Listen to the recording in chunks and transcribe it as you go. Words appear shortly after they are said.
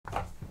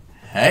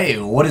Hey,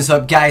 what is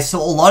up guys? So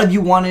a lot of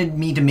you wanted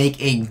me to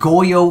make a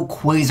Goyo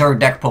Quasar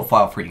deck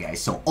profile for you guys.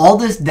 So all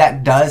this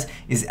deck does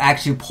is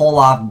actually pull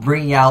off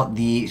bringing out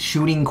the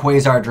shooting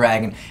Quasar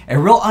dragon a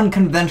real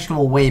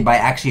unconventional way by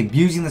actually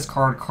abusing this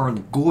card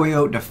called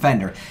Goyo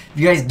Defender. If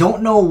you guys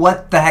don't know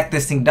what the heck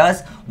this thing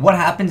does, what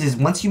happens is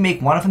once you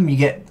make one of them, you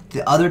get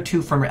the other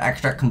two from your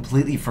extract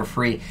completely for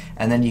free,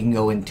 and then you can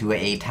go into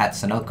a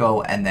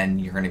Tatsunoko, and then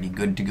you're going to be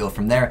good to go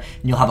from there.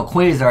 And you'll have a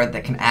Quasar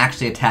that can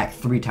actually attack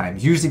 3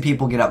 times. Usually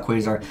people get out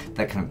Quasar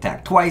that can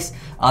attack twice.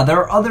 There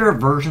are other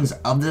versions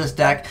of this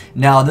deck.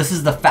 Now, this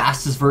is the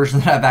fastest version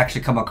that I've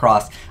actually come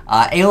across.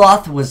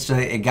 Aloth was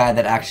a guy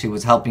that actually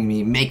was helping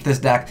me make this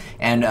deck,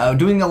 and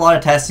doing a lot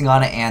of testing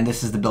on it, and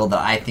this is the build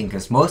that I think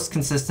is most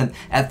consistent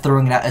at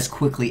throwing it out as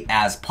quickly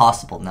as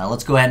possible. Now,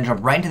 let's go ahead and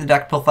jump right into the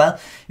deck profile.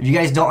 If you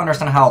guys don't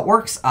understand how it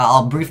works,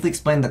 I'll briefly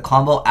explain the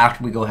combo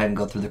after we go ahead and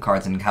go through the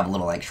cards and have a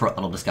little short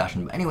little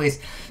discussion. But anyways,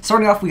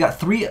 starting off, we got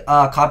 3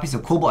 copies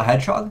of Cobalt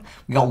Hedgehog,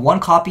 we got 1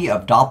 copy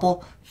of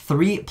Doppel,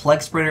 3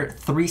 Plague Spreader,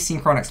 3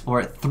 Synchron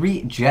Explorer,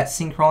 3 Jet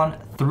Synchron,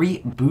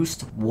 3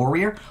 Boost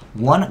Warrior,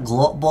 1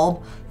 Glow Up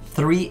Bulb,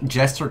 3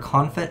 Jester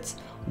Confits,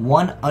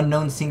 1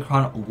 Unknown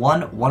Synchron,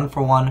 1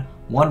 1-for-1,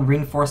 1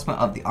 Reinforcement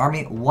of the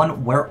Army,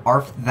 1 Where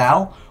Art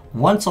Thou,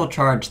 1 Soul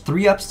Charge,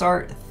 3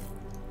 Upstart,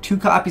 2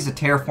 copies of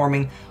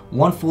Terraforming,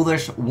 1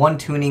 Foolish, 1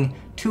 Tuning,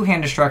 2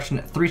 Hand Destruction,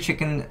 3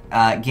 Chicken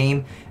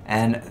Game,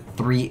 and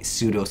 3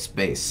 Pseudo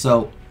Space.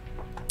 So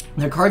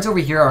the cards over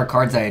here are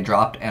cards that I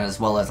dropped, and as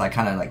well as I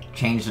kind of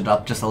changed it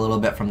up just a little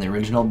bit from the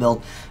original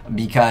build,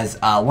 because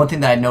one thing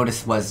that I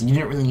noticed was you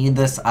didn't really need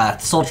this.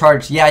 Soul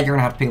Charge, yeah, you're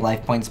gonna have to pay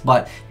life points,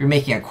 but you're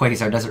making a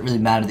Quasar. It doesn't really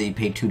matter that you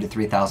pay 2,000 to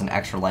 3,000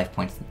 extra life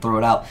points to throw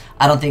it out.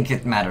 I don't think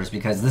it matters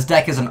because this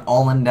deck is an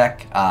all-in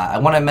deck. I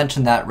want to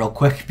mention that real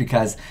quick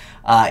because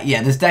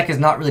yeah, this deck is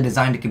not really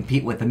designed to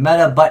compete with the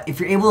meta, but if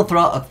you're able to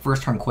throw out a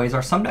first turn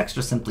Quasar, some decks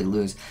just simply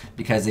lose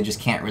because they just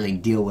can't really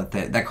deal with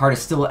it. That card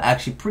is still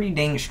actually pretty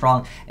dang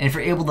strong, and if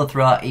you're able to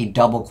throw out a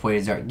double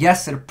Quasar,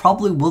 yes, it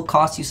probably will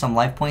cost you some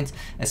life points,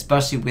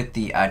 especially with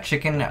the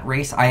chicken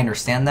race. I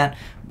understand that,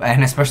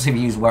 and especially if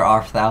you use Where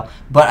Art Thou,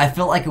 but I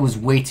felt like it was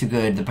way too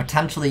good. The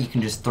potential that you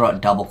can just throw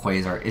out double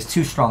Quasar is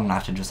too strong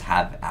not to just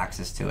have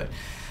access to it.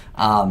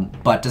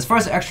 But as far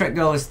as the extract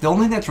goes, the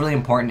only thing that's really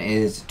important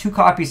is 2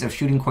 copies of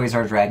Shooting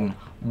Quasar Dragon,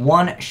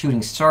 1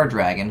 Shooting Star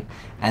Dragon,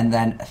 and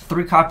then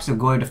 3 copies of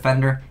Goyo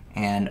Defender,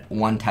 and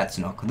 1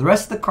 Tatsunoko. The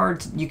rest of the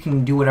cards, you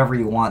can do whatever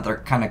you want. They're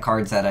kind of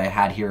cards that I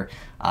had here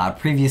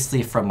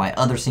previously from my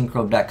other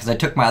Synchro deck, because I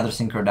took my other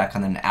Synchro deck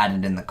and then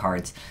added in the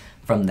cards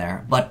from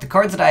there. But the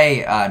cards that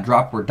I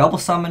dropped were Double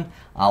Summon,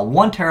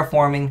 1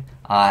 Terraforming.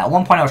 At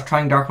one point I was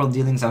trying Dark World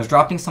Dealings. I was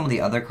dropping some of the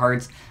other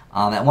cards.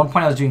 At one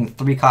point I was doing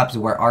 3 copies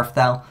of Where Art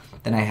Thou.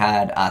 Then I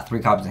had 3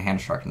 copies of Hand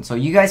Destruction. So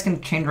you guys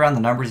can change around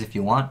the numbers if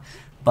you want.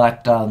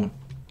 But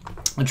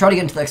I'll try to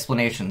get into the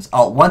explanations.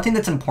 One thing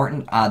that's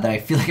important that I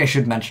feel like I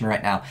should mention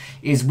right now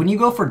is when you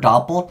go for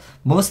Doppel,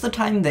 most of the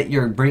time that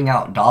you're bringing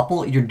out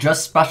Doppel, you're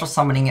just special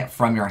summoning it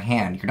from your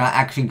hand. You're not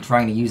actually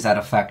trying to use that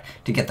effect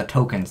to get the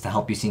tokens to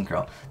help you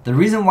Synchro. The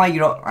reason why you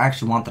don't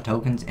actually want the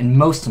tokens in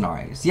most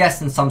scenarios,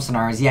 yes, in some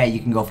scenarios, yeah,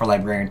 you can go for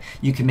Librarian,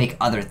 you can make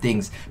other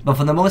things, but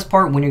for the most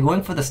part, when you're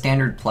going for the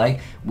standard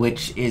play,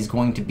 which is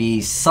going to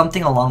be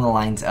something along the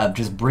lines of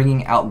just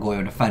bringing out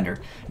Goyo Defender.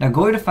 Now,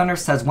 Goyo Defender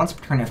says once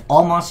per turn, if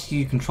all monsters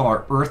you control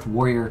are Earth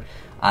Warrior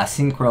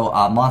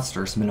Synchro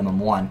monsters, minimum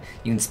 1,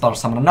 you can special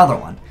summon another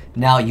one.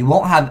 Now, you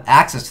won't have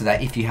access to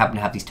that if you happen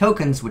to have these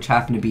tokens, which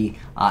happen to be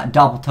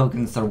double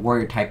tokens that are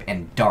Warrior type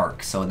and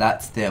Dark. So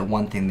that's the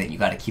one thing that you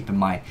got to keep in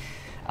mind.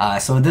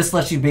 So this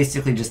lets you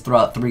basically just throw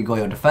out 3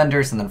 Goyo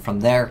Defenders, and then from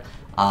there,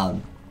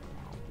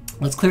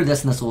 let's clear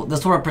this, and this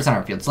will represent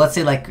our field. So let's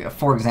say, like,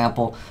 for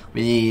example,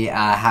 we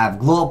have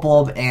Glow Up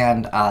Bulb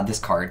and this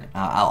card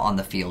out on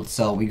the field.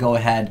 So we go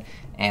ahead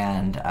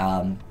and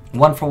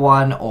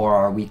 1-for-1,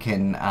 or we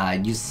can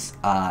use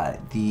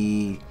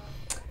the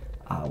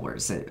where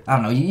is it? I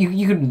don't know.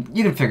 You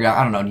can figure it out.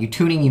 I don't know. You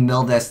tuning, you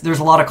mill this. There's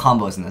a lot of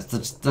combos in this.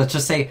 Let's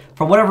just say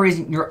for whatever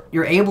reason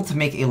you're able to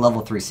make a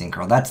level 3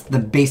 Synchro. That's the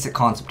basic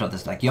concept of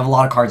this deck. You have a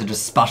lot of cards that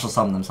just special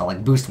summon themselves,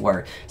 like Boost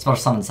Warrior,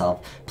 special summon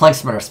itself, Plague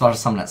Spreader, special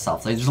summon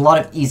itself. There's a lot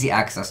of easy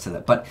access to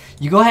that. But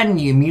you go ahead and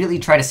you immediately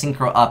try to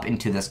Synchro up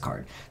into this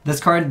card.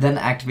 This card then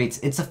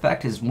activates its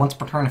effect is once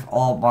per turn if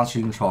all monsters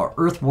you control are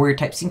Earth Warrior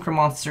type Synchro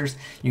monsters,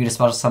 you can just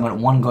special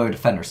summon 1 Goyo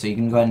Defender. So you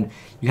can go ahead and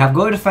you have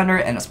Goyo Defender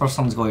and it special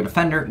summons Goyo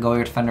Defender,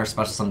 Goyo Defender,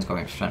 special summons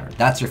Goyo Defender.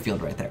 That's your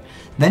field right there.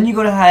 Then you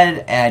go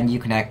ahead and you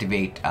can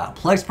activate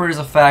Plague Spreader's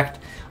effect.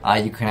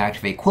 You can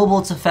activate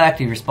Quibolt's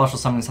effect. If you're special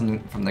summoning something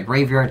from the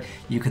graveyard,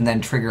 you can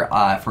then trigger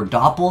for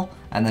Doppel,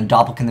 and then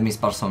Doppel can then be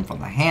special summoned from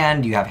the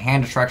hand. You have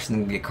Hand Destruction,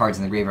 then you get cards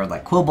in the graveyard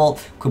like Quibolt.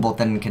 Quibolt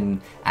then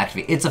can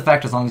activate its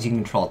effect as long as you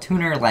can control a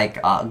tuner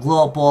like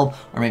Glow Up Bulb,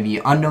 or maybe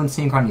Unknown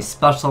Synchron, you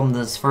special summon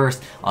this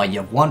first. You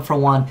have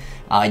 1-for-1.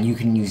 You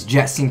can use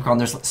Jet Synchron.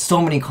 There's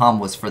so many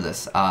combos for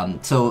this.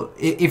 So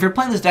if you're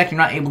playing this deck, you're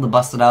not able to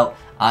bust it out,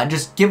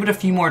 just give it a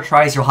few more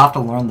tries. You'll have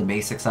to learn the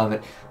basics of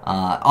it.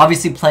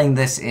 Obviously playing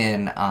this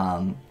in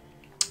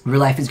Real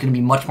life is going to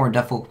be much more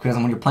difficult because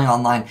when you're playing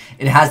online,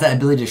 it has that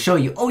ability to show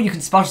you, oh, you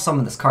can special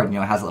summon this card. You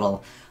know, it has a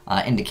little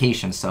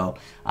indication, so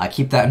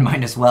keep that in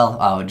mind as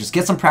well. Just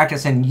get some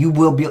practice and you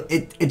will be,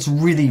 it's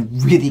really,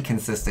 really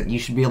consistent. You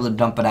should be able to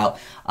dump it out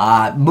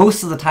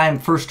most of the time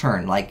first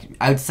turn. Like,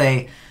 I would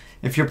say,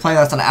 if you're playing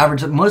this on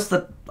average, most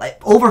of the,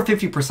 like, over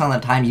 50%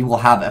 of the time, you will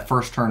have a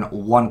first turn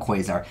 1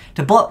 Quasar.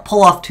 To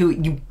pull off 2,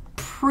 you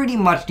pretty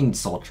much need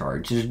Soul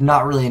Charge. There's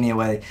not really any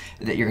way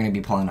that you're going to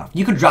be pulling off.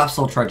 You could drop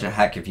Soul Charge a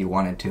heck if you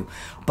wanted to,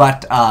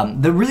 but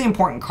the really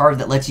important card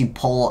that lets you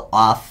pull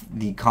off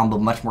the combo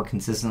much more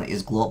consistently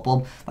is Glow Up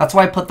Bulb. That's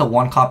why I put the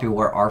 1 copy of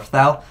Where Art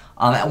Thou.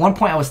 At one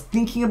point I was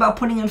thinking about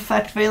putting in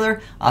Infect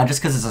Veiler,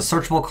 just because it's a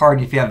searchable card.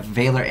 If you have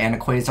Veiler and a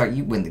Quasar,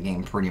 you win the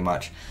game pretty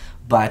much.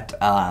 But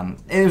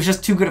it was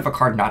just too good of a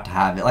card not to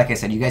have it. Like I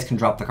said, you guys can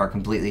drop the card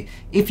completely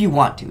if you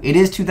want to. It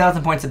is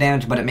 2,000 points of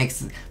damage, but it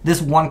makes this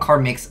 1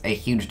 card makes a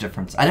huge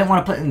difference. I didn't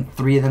want to put in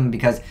 3 of them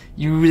because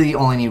you really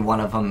only need 1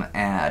 of them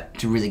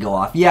to really go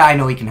off. Yeah, I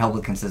know he can help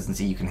with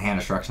consistency. You can hand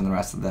destruction the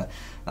rest of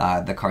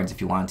the cards if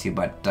you wanted to,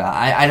 but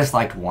I just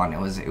liked 1.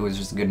 It was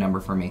just a good number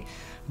for me.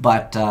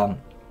 But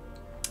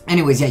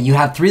anyways, yeah, you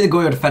have 3 of the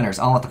Goyo defenders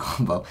on with the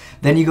combo.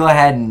 Then you go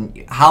ahead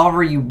and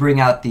however you bring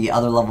out the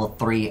other level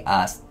 3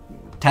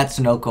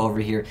 Tatsunoko over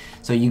here.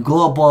 So you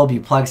Glow Up Bulb,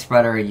 you Plug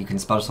Spreader, you can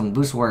special summon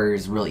Boost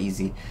Warriors real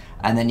easy.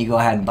 And then you go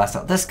ahead and bust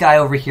out this guy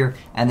over here,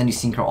 and then you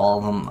Synchro all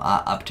of them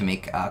up to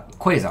make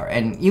Quasar.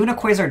 And even if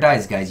Quasar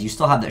dies, guys, you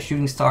still have that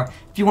Shooting Star.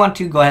 If you want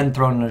to, go ahead and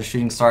throw in another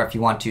Shooting Star. If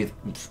you want to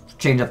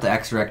change up the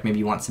X-Rect, maybe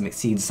you want some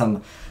Exceeds,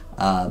 some,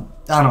 I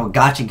don't know,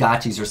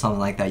 Gachis or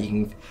something like that, you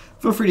can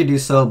feel free to do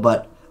so,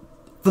 but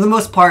for the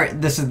most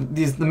part,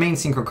 the main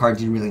Synchro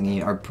cards you really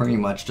need are pretty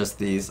much just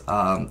these,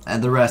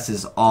 and the rest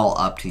is all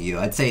up to you.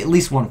 I'd say at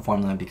least 1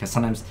 formula, because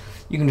sometimes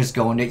you can just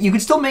go into it. You can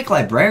still make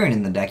Librarian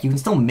in the deck, you can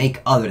still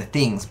make other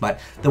things,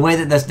 but the way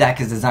that this deck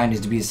is designed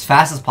is to be as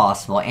fast as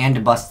possible and to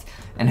bust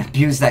and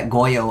abuse that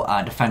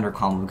Goyo Defender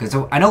combo, because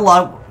I know a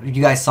lot of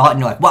you guys saw it and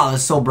you're like, wow,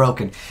 this is so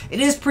broken. It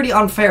is pretty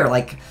unfair.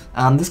 Like,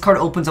 this card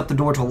opens up the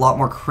door to a lot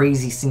more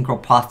crazy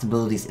Synchro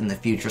possibilities in the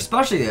future,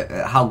 especially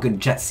how good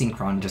Jet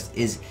Synchron just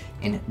is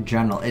in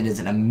general. It is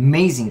an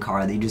amazing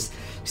card that you just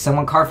send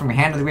 1 card from your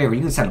hand to the graveyard.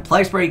 You can send a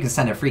Plague Spray, you can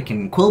send a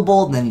freaking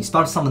Quillbolt, and then you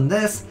special summon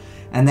this,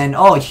 and then,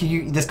 oh,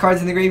 this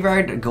card's in the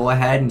graveyard, go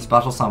ahead and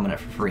special summon it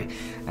for free.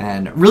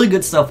 And really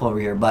good stuff over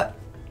here, but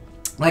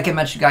like I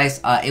mentioned,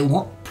 guys, it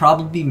won't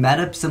probably be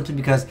meta simply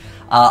because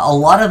a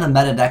lot of the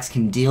meta decks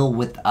can deal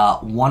with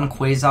 1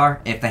 Quasar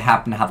if they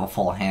happen to have a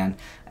full hand.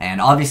 And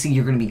obviously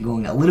you're going to be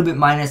going a little bit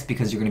minus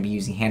because you're going to be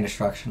using hand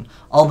destruction.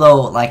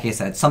 Although, like I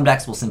said, some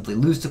decks will simply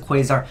lose to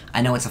Quasar.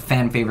 I know it's a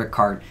fan favorite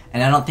card,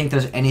 and I don't think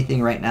there's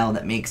anything right now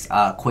that makes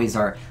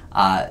Quasar,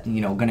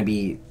 going to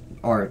be,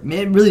 or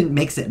it really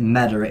makes it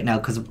meta right now,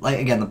 because, like,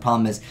 again, the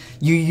problem is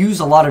you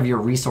use a lot of your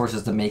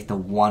resources to make the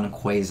 1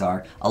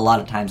 Quasar a lot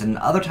of times, and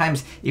other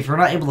times, if you're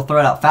not able to throw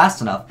it out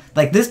fast enough,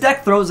 like, this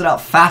deck throws it out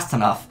fast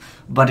enough,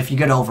 but if you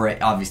get over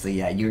it, obviously,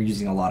 yeah, you're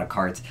using a lot of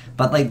cards.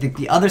 But, like,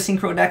 the other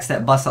Synchro decks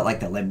that bust out, like,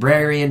 the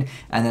Librarian,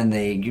 and then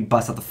they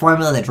bust out the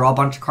Formula, they draw a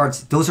bunch of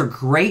cards, those are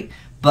great.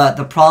 But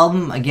the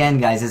problem, again,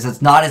 guys, is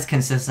it's not as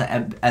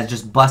consistent as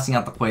just busting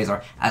out the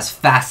Quasar as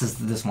fast as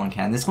this one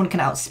can. This one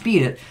can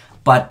outspeed it,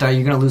 but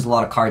you're going to lose a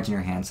lot of cards in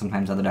your hand.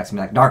 Sometimes other decks will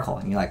be like Dark Hole,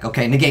 and you're like,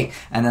 okay, negate.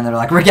 And then they're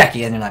like,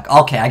 Regeki, and you're like,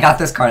 okay, I got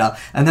this card out.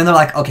 And then they're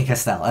like, okay,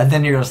 Castell. And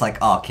then you're just like,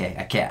 oh, okay,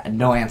 I can't.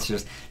 No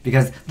answers.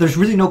 Because there's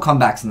really no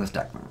comebacks in this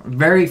deck.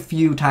 Very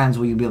few times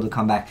will you be able to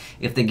come back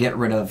if they get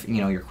rid of,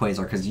 your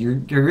Quasar. Because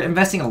you're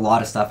investing a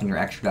lot of stuff in your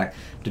extra deck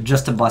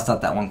just to bust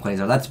out that 1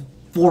 Quasar. That's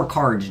 4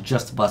 cards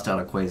just to bust out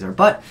a Quasar.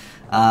 But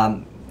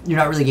you're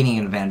not really getting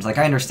an advantage. Like,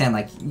 I understand,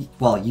 like,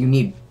 well, you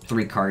need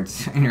 3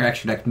 cards in your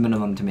extra deck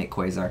minimum to make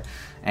Quasar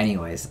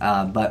anyways,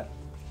 but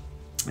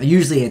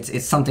usually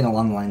it's something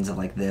along the lines of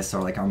like this,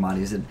 or like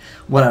Armadi's and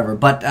whatever,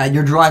 but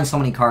you're drawing so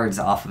many cards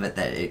off of it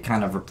that it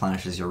kind of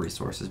replenishes your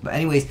resources. But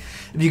anyways,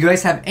 if you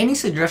guys have any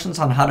suggestions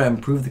on how to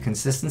improve the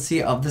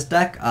consistency of this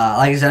deck,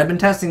 like I said, I've been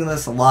testing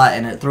this a lot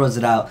and it throws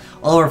it out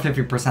over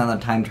 50% of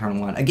the time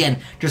turn 1. Again,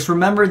 just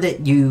remember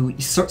that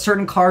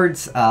certain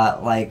cards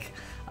like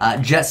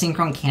Jet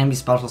Synchron can be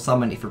special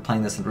summoned if you're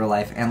playing this in real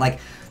life, and like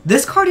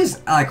this card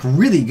is like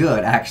really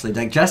good actually.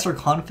 Like Jester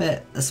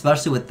Confit,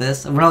 especially with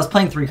this. When I was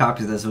playing 3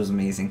 copies of this, it was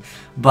amazing.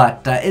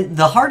 But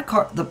the hard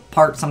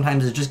part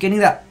sometimes is just getting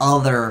that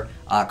other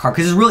card,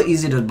 because it's really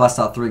easy to bust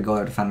out 3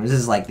 Goyo defenders. This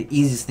is like the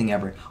easiest thing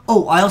ever.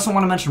 Oh, I also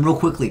want to mention real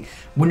quickly,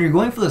 when you're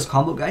going for this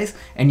combo, guys,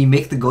 and you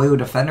make the Goyo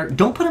defender,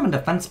 don't put him in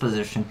defense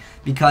position,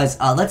 because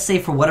let's say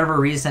for whatever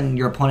reason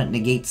your opponent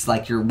negates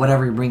like your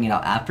whatever you're bringing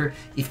out after.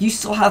 If you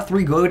still have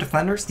 3 Goyo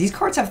defenders, these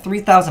cards have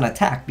 3,000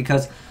 attack,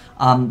 because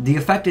the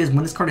effect is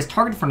when this card is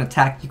targeted for an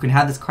attack, you can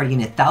have this card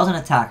gain 1,000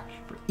 attack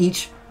for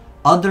each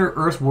other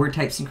Earth Warrior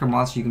type Synchro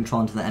monster you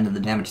control into the end of the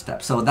damage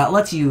step. So that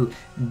lets you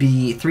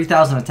be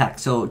 3,000 attack.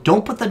 So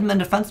don't put them in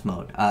defense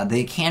mode.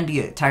 They can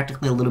be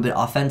tactically a little bit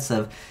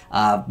offensive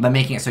by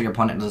making it so your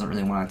opponent doesn't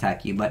really want to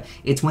attack you. But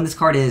it's when this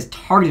card is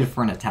targeted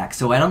for an attack.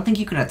 So I don't think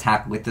you can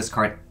attack with this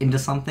card into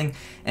something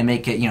and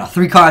make it,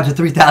 3 cards with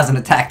 3,000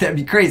 attack. That'd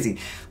be crazy.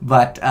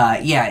 But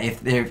yeah,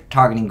 if they're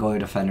targeting Goyo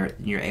Defender,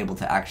 you're able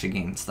to actually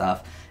gain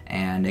stuff.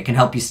 And it can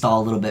help you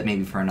stall a little bit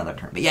maybe for another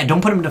turn. But yeah, don't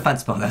put him in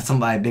defense mode. That's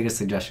my biggest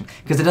suggestion.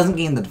 Because it doesn't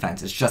gain the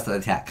defense. It's just the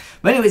attack.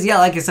 But anyways, yeah,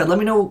 like I said, let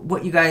me know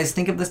what you guys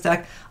think of this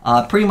deck.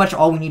 Pretty much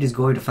all we need is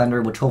Goyo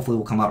Defender, which hopefully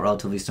will come out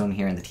relatively soon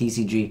here in the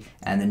TCG.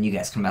 And then you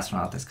guys can mess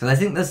around with this. Because I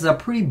think this is a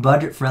pretty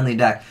budget-friendly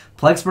deck.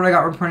 Plexpert I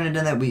got reprinted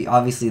in it.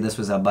 Obviously, this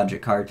was a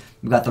budget card.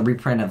 We got the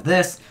reprint of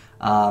this.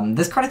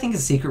 This card I think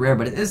is secret rare,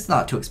 but it's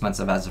not too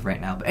expensive as of right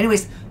now. But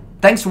anyways,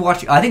 thanks for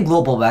watching. I think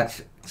Global Back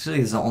actually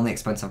is the only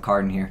expensive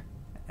card in here.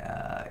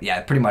 Yeah,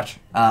 pretty much.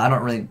 I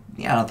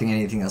don't think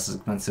anything else is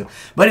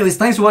expensive. But anyways,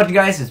 thanks for watching,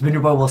 guys. It's been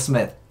your boy, Will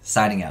Smith,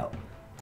 signing out.